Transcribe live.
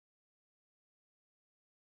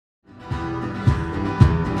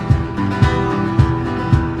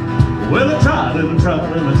Well, I tried and I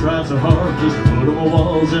tried and I tried so hard just to put on my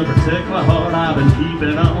walls and protect my heart. I've been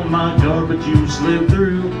keeping on my guard, but you slipped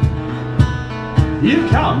through. You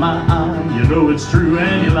caught my eye, you know it's true,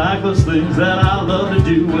 and you like those things that I love to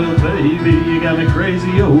do. Well, baby, you got me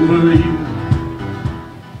crazy over you.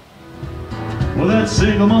 Well, that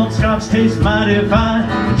single malt scotch tastes mighty fine,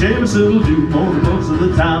 and Jameson will do more than most of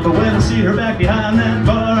the time. But when I see her back behind that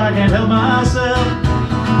bar, I can't help myself.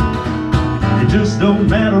 It just don't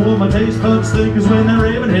matter what my taste buds think, 'cause when that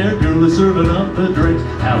raven-haired girl is serving up the drinks,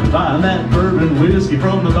 I'll be buying that bourbon whiskey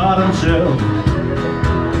from the bottom shelf.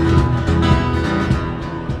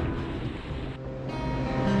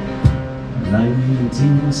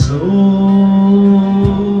 19 souls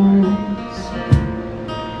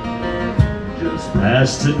just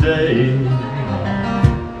passed today.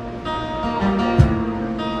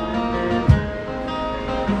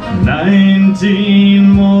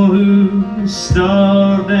 Nineteen more who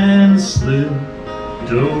starved and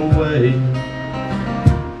slipped away.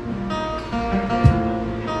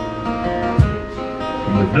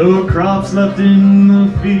 With no crops left in the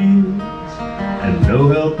fields and no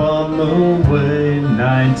help on the way.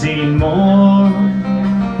 19 more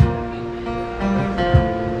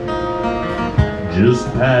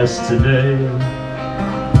just passed today.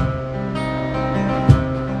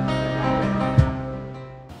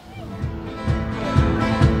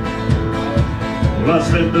 Well, I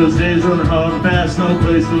spent those days running hard and fast, no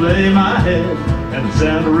place to lay my head, and the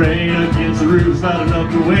sound of rain against the roof's not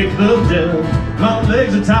enough to wake the dead. My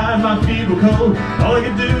legs are tired, my feet were cold, all I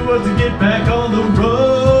could do was to get back on the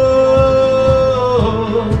road.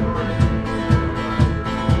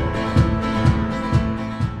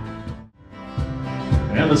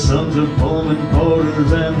 And the sons of Pullman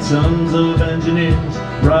porters and sons of engineers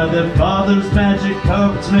ride their father's magic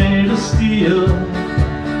carpets made of steel.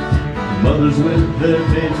 Mothers with their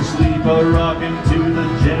babes asleep are rocking to the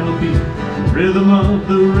gentle beat. The rhythm of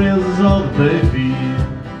the rails is all that they feel.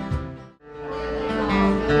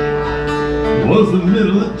 It was the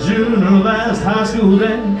middle of June, our last high school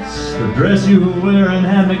dance. The dress you were wearing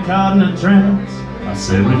had me caught in a trance. I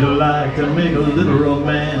said we'd like to make a little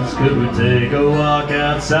romance. Could we take a walk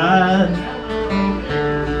outside?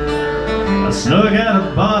 I snuck out a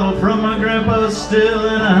bottle from my grandpa's still,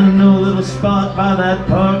 and I know a little spot by that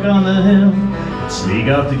park on the hill. We'd sneak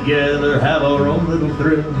off together, have our own little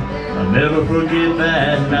thrill. I'll never forget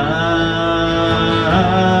that night.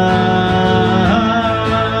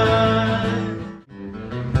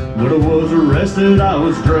 When I was arrested, I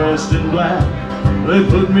was dressed in black. They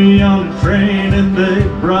put me on a train and they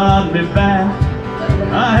brought me back.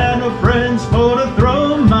 I had no friends for to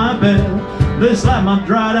throw my bell. They slapped my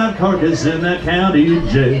dried out carcass in that county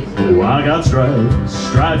jail. Oh, I got stripes,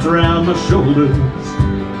 stripes around my shoulders.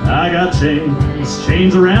 I got chains,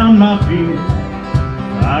 chains around my feet.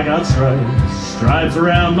 I got stripes, stripes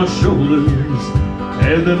around my shoulders.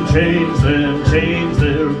 And them chains,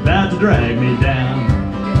 they're about to drag me down.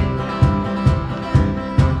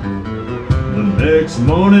 The next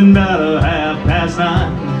morning, about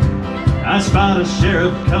 9:30, I spot a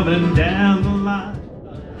sheriff coming down the line.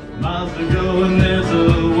 Miles to go and there's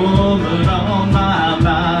a woman on my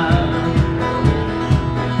mind.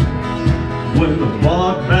 When I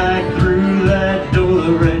walk back through that door,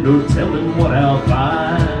 there ain't no telling what I'll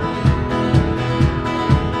find.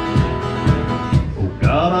 Oh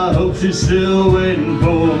God, I hope she's still waiting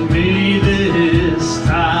for me